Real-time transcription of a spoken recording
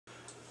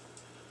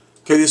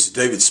Okay, this is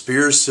David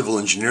Spears, Civil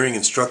Engineering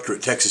Instructor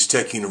at Texas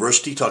Tech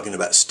University, talking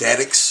about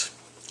statics,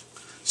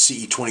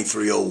 CE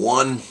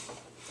 2301.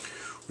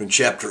 We're in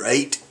Chapter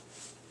 8.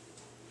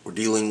 We're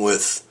dealing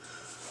with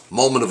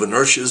moment of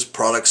inertias,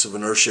 products of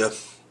inertia,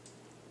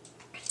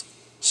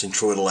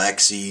 centroidal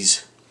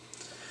axes.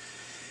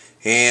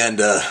 And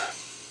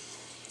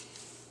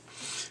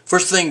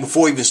first thing,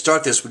 before we even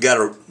start this, we got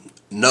to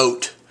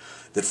note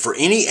that for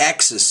any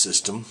axis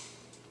system,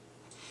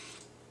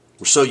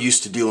 we're so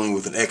used to dealing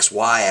with an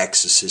XY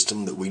axis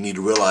system that we need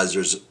to realize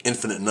there's an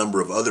infinite number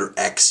of other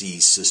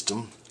axes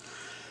system.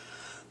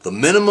 The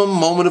minimum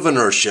moment of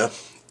inertia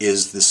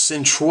is the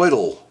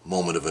centroidal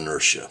moment of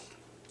inertia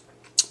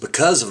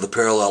because of the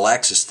parallel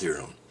axis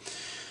theorem,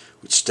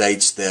 which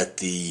states that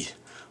the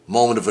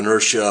moment of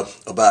inertia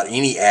about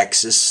any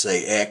axis,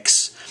 say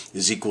x,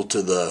 is equal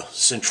to the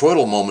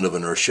centroidal moment of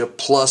inertia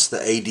plus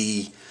the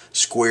AD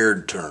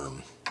squared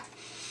term.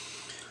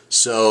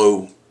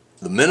 So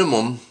the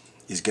minimum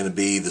is going to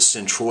be the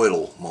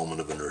centroidal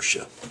moment of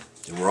inertia.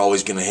 And we're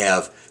always going to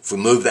have, if we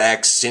move the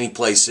axis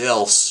anyplace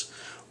else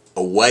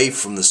away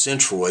from the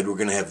centroid, we're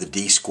going to have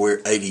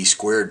the AD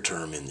squared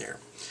term in there.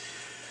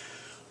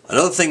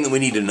 Another thing that we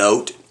need to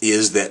note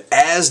is that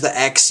as the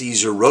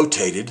axes are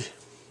rotated,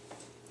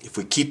 if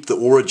we keep the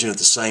origin at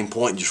the same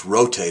point and just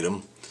rotate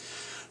them,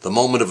 the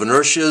moment of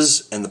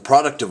inertias and the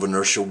product of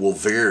inertia will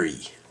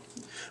vary,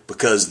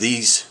 because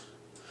the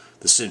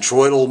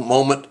centroidal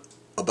moment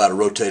about a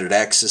rotated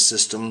axis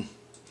system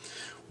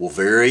will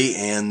vary,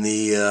 and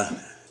the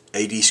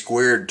AD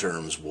squared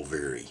terms will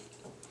vary.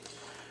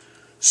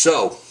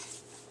 So,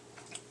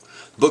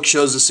 the book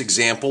shows this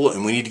example,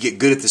 and we need to get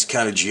good at this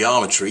kind of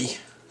geometry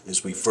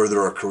as we further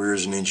our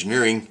careers in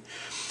engineering.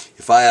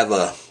 If I have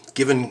a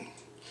given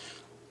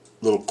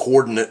little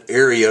coordinate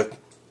area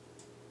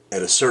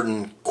at a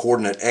certain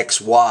coordinate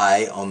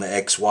XY on the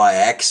XY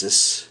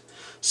axis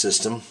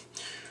system,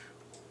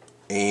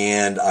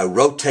 and I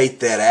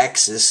rotate that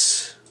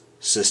axis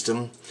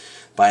system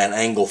by an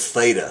angle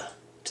theta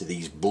to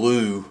these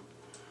blue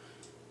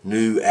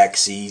new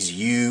axes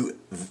U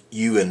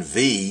and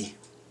V,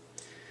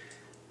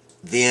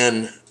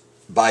 then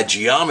by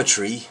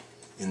geometry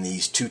in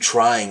these two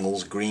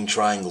triangles, green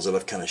triangles that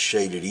I've kind of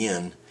shaded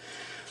in,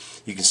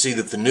 you can see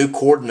that the new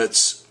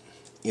coordinates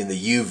in the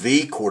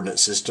UV coordinate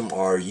system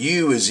are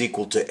U is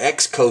equal to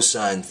x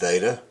cosine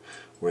theta,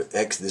 where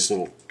x, this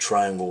little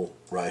triangle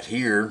right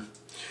here,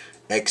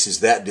 x is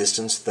that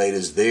distance, theta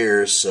is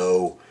there,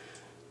 so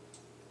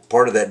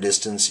part of that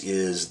distance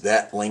is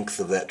that length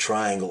of that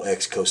triangle,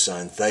 x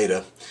cosine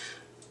theta,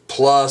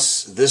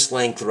 plus this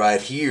length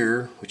right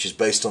here, which is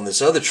based on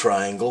this other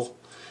triangle,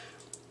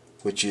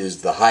 which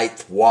is the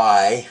height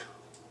y,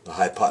 the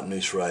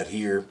hypotenuse right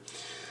here,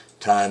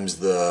 times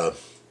the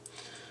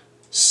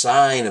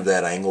sine of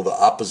that angle, the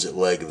opposite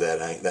leg of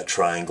that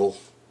triangle,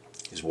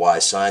 is y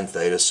sine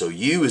theta. So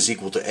u is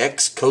equal to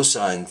x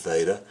cosine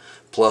theta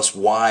plus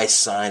y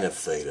sine of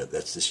theta.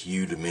 That's this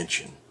u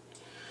dimension.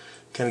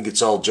 Kind of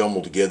gets all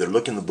jumbled together.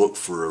 Look in the book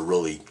for a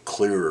really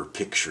clearer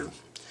picture.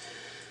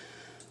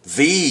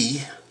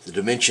 V, the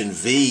dimension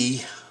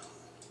V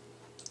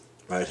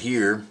right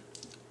here,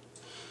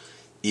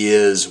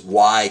 is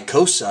y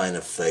cosine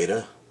of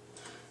theta,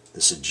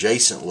 this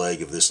adjacent leg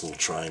of this little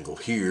triangle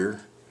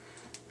here,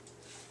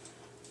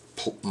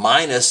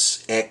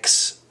 minus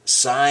x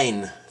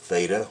sine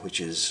theta,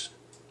 which is,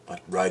 my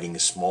writing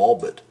is small,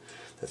 but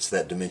that's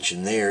that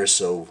dimension there.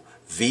 So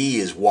V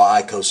is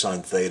y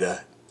cosine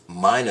theta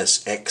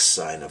minus x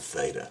sine of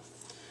theta.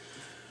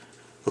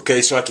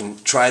 Okay, so I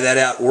can try that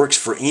out. It works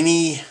for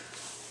any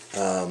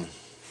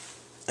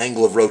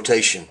angle of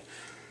rotation.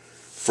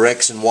 For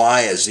x and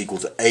y is equal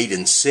to 8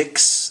 and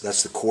 6.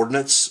 That's the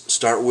coordinates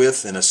start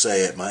with. And I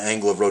say at my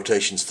angle of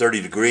rotation is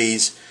 30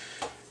 degrees.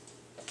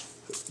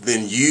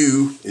 Then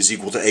u is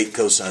equal to 8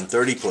 cosine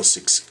 30 plus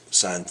 6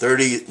 sine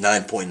 30,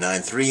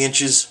 9.93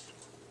 inches.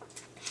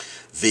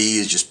 V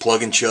is just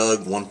plug and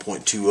chug,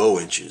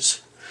 1.20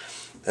 inches.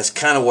 That's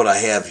kind of what I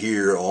have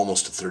here,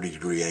 almost a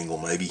 30-degree angle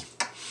maybe.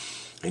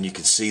 And you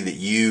can see that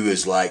u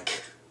is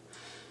like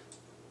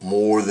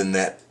more than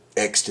that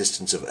x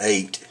distance of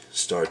 8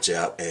 starts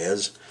out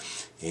as.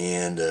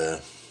 And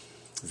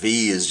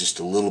v is just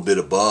a little bit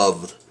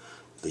above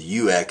the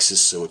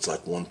u-axis, so it's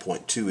like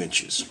 1.2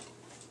 inches.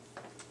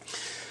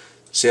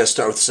 See, I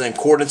start with the same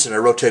coordinates and I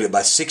rotate it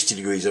by 60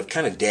 degrees. I've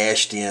kind of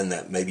dashed in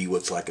that maybe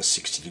what's like a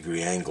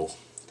 60-degree angle.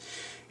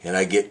 And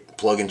I get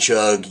plug and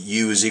chug,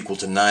 u is equal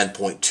to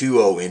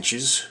 9.20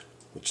 inches,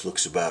 which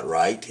looks about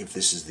right if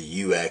this is the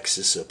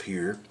u-axis up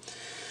here.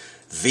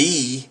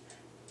 V,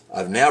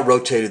 I've now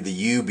rotated the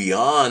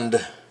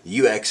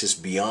u-axis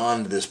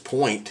beyond this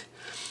point,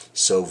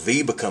 so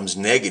v becomes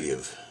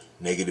negative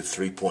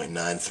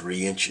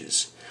 3.93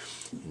 inches.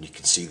 And you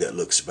can see that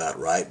looks about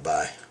right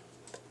by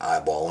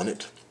eyeballing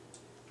it.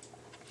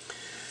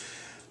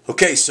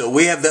 Okay, so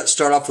we have that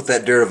start off with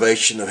that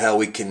derivation of how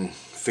we can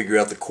figure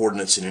out the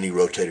coordinates in any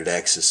rotated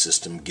axis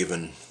system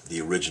given the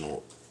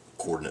original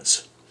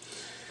coordinates.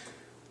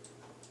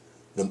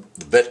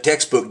 the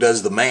textbook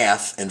does the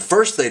math, and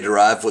first they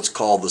derive what's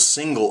called the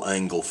single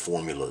angle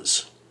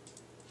formulas.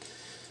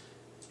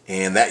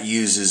 And that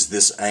uses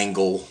this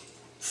angle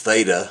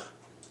theta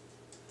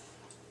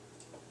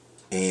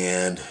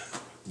and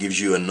gives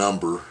you a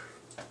number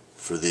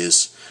for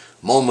this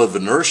moment of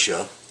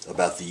inertia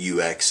about the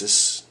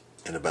u-axis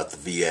and about the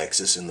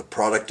v-axis, and the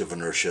product of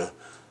inertia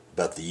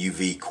about the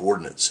uv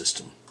coordinate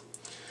system.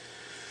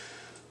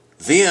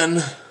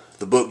 Then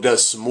the book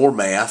does some more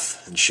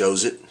math and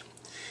shows it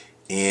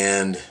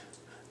and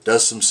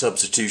does some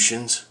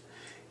substitutions,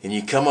 and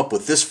you come up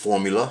with this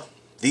formula,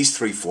 these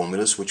three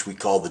formulas, which we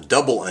call the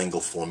double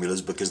angle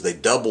formulas because they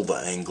double the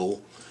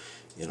angle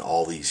in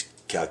all these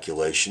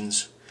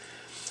calculations.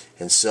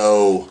 And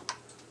so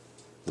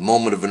the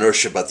moment of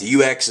inertia about the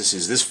u-axis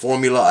is this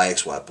formula,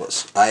 ix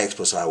plus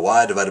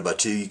iy divided by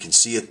 2. You can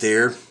see it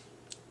there.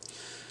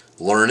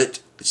 Learn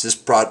it. It's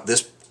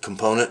this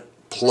component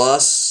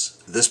plus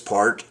this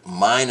part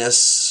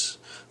minus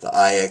the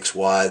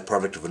ixy, the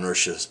product of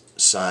inertia,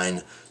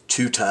 sine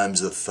 2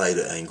 times the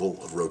theta angle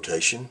of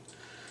rotation.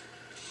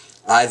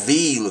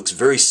 IV looks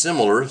very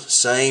similar,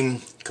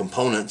 same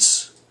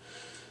components,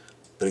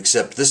 but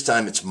except this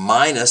time it's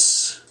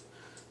minus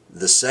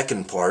the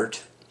second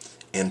part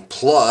and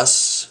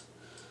plus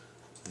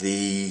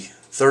the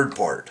third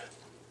part.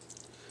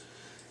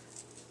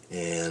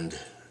 And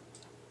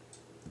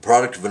the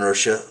product of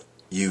inertia,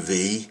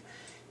 uv,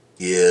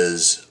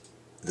 is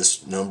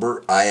this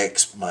number,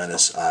 ix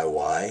minus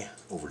iy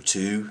over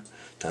 2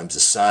 times the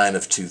sine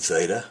of 2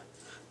 theta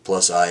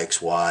plus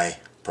ixy,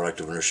 product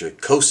of inertia,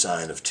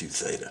 cosine of 2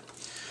 theta.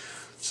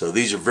 So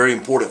these are very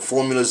important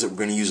formulas that we're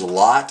going to use a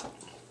lot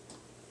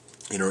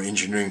in our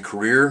engineering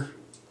career,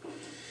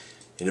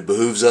 and it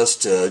behooves us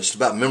to just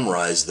about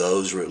memorize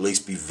those, or at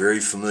least be very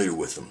familiar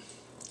with them.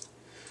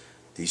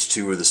 These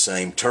two are the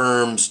same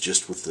terms,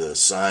 just with the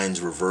signs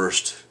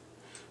reversed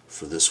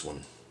for this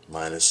one,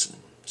 minus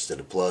instead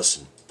of plus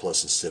and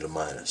plus instead of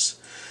minus.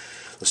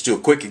 Let's do a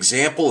quick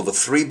example of a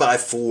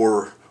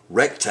 3x4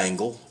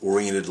 rectangle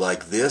oriented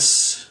like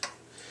this.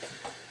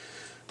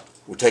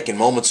 We're taking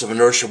moments of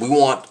inertia. We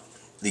want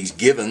these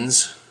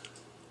givens.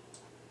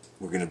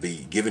 We're going to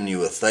be giving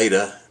you a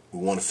theta. We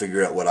want to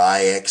figure out what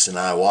Ix and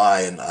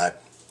Iy and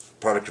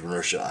product of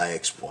inertia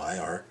Ixy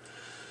are.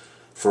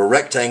 For a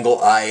rectangle,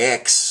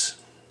 Ix,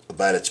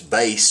 about its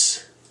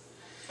base,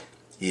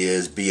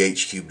 is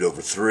bh cubed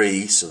over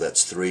 3, so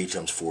that's 3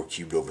 times 4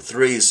 cubed over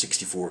 3 is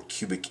 64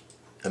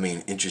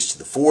 inches to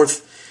the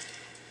fourth.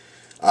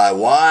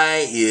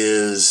 Iy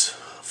is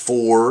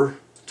 4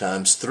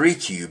 times 3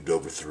 cubed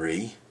over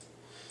 3.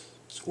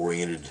 It's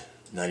oriented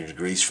 90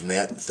 degrees from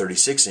that,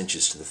 36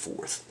 inches to the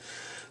fourth.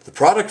 The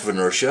product of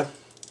inertia,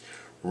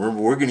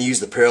 remember we're going to use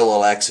the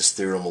parallel axis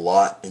theorem a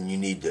lot, and you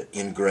need to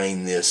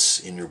ingrain this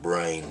in your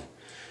brain.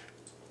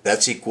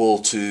 That's equal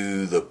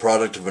to the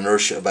product of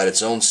inertia about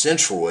its own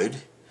centroid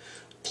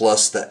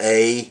plus the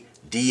a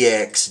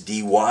dx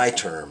dy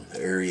term,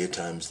 the area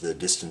times the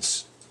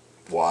distance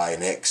y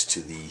and x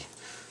to the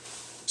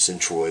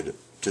centroid,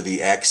 to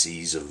the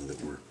axes of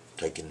that we're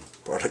taking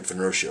product of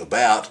inertia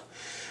about.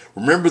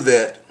 Remember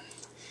that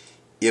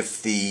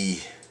if any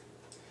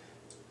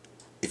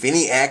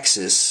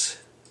axis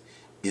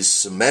is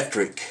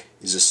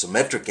a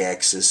symmetric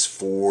axis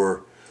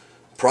for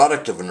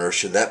product of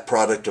inertia, that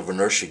product of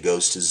inertia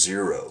goes to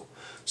 0.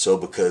 So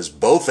because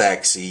both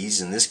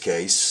axes, in this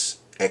case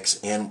x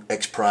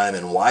prime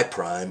and y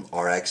prime,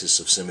 are axis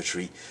of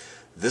symmetry,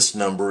 this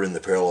number in the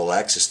parallel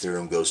axis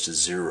theorem goes to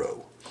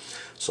 0.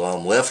 So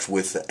I'm left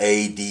with the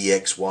a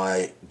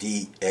dxy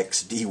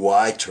dx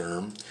dy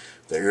term.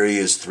 The area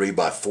is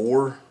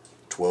 3x4,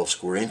 12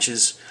 square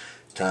inches,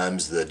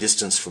 times the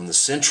distance from the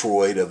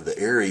centroid of the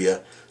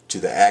area to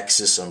the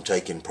axis I'm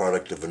taking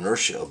product of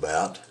inertia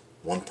about,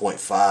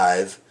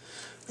 1.5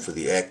 for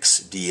the x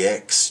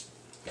dx,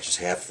 which is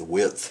half the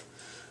width,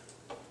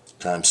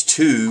 times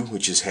 2,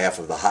 which is half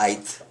of the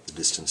height, the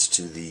distance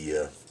to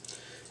the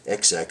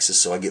x-axis,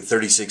 so I get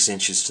 36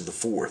 inches to the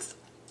fourth.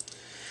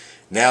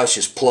 Now it's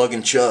just plug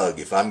and chug.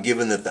 If I'm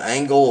given that the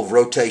angle of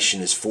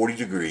rotation is 40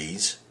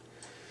 degrees,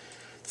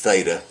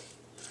 theta,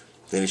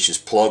 then it's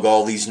just plug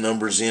all these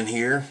numbers in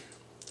here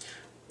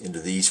into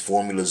these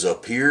formulas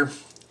up here,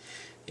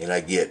 and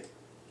I get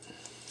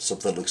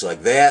something that looks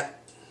like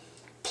that,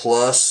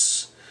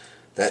 plus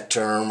that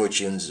term,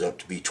 which ends up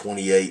to be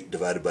 28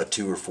 divided by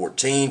 2, or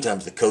 14,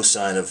 times the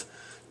cosine of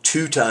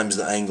 2 times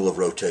the angle of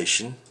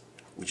rotation,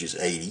 which is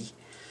 80,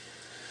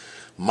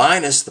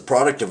 minus the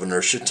product of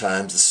inertia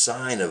times the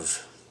sine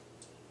of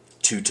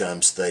 2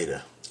 times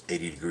theta,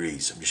 80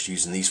 degrees. I'm just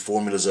using these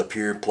formulas up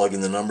here,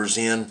 plugging the numbers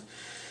in.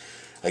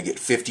 I get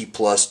 50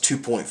 plus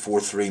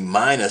 2.43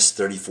 minus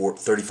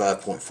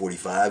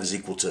 35.45 is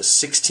equal to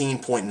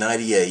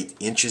 16.98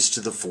 inches to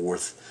the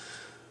fourth,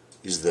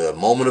 is the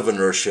moment of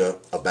inertia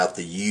about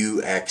the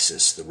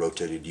u-axis, the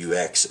rotated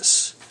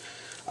u-axis.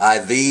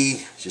 IV,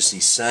 just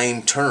these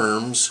same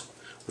terms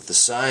with the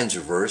signs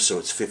reversed, so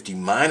it's 50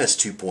 minus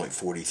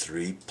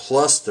 2.43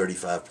 plus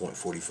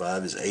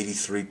 35.45 is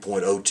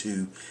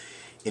 83.02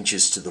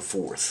 inches to the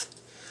fourth.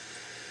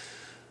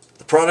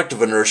 The product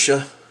of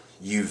inertia,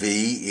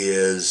 UV,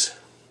 is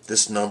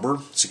this number,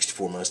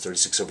 64 minus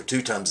 36 over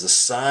 2, times the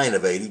sine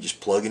of 80,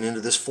 just plugging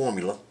into this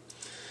formula,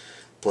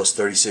 plus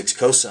 36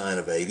 cosine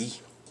of 80.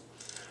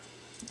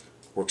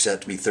 Works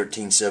out to be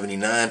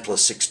 1379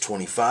 plus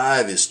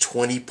 625 is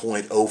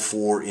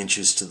 20.04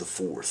 inches to the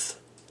fourth.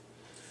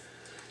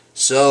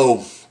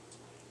 So,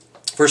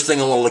 first thing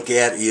I want to look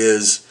at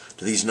is,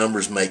 do these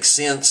numbers make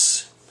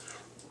sense?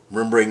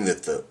 Remembering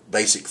that the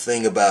basic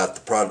thing about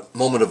the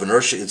moment of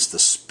inertia, it's the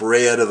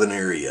spread of an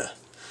area.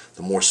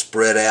 The more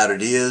spread out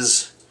it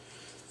is,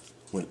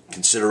 with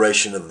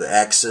consideration of the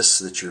axis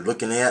that you're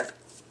looking at,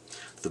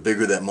 the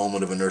bigger that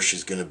moment of inertia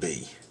is going to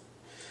be.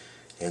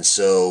 And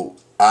so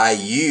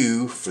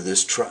IU for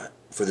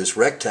this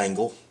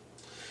rectangle,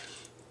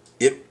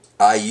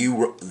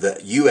 the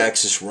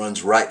U-axis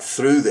runs right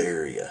through the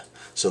area.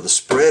 So the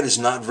spread is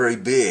not very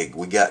big.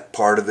 We got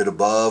part of it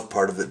above,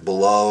 part of it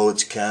below.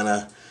 It's kind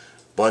of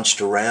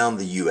bunched around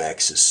the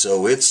U-axis.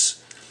 So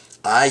it's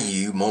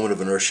IU, moment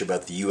of inertia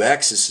about the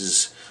U-axis,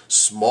 is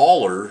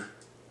smaller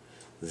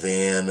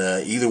than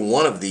either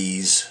one of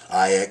these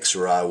IX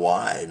or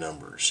IY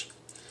numbers,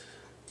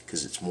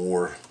 because it's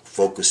more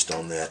focused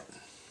on that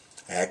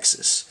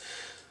axis.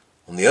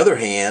 On the other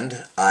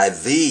hand,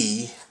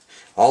 IV,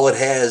 all it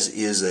has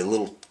is a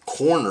little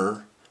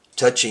corner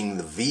touching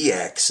the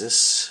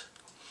V-axis,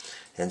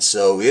 and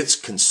so it's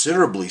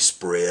considerably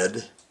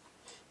spread,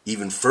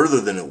 even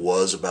further than it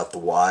was about the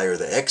Y or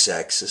the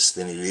X-axis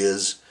than it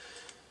is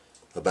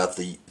about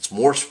it's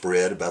more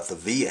spread about the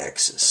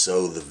V-axis.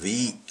 So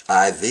the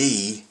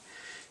IV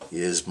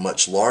is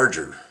much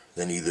larger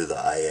than either the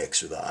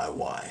IX or the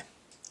IY.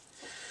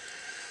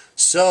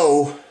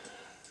 So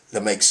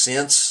that makes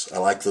sense. I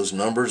like those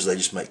numbers. They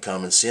just make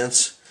common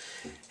sense.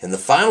 And the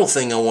final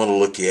thing I want to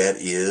look at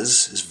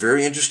is this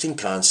very interesting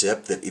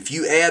concept that if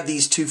you add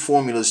these two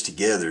formulas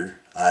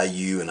together,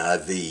 IU and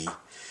IV,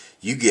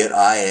 you get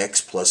IX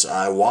plus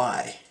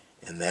IY.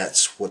 And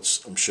that's what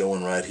I'm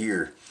showing right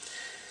here.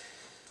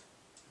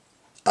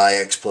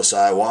 IX plus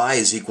IY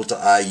is equal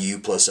to IU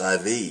plus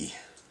IV.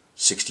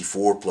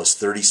 64 plus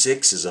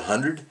 36 is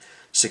 100.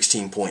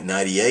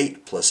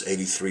 16.98 plus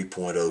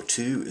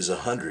 83.02 is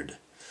 100.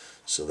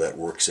 So that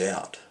works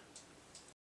out.